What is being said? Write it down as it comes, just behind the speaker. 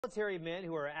Military men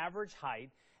who are average height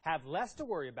have less to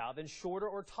worry about than shorter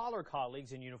or taller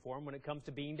colleagues in uniform when it comes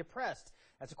to being depressed.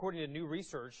 That's according to new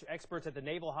research. Experts at the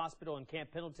Naval Hospital in Camp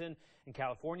Pendleton in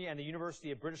California and the University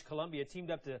of British Columbia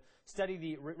teamed up to study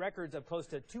the records of close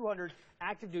to 200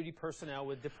 active duty personnel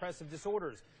with depressive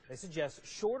disorders. They suggest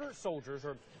shorter soldiers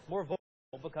are more vulnerable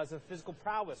because of physical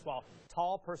prowess, while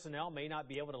tall personnel may not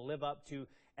be able to live up to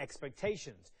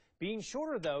expectations. Being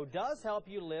shorter, though, does help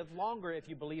you live longer if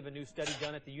you believe a new study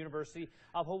done at the University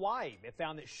of Hawaii. It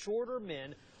found that shorter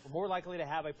men were more likely to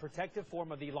have a protective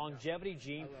form of the longevity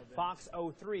gene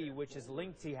FOXO3, which is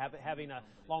linked to having a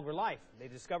longer life. They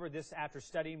discovered this after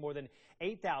studying more than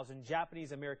 8,000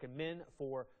 Japanese American men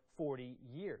for 40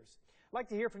 years. I'd like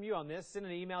to hear from you on this. Send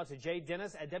an email to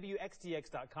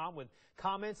jdennis@wxtx.com with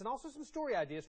comments and also some story ideas.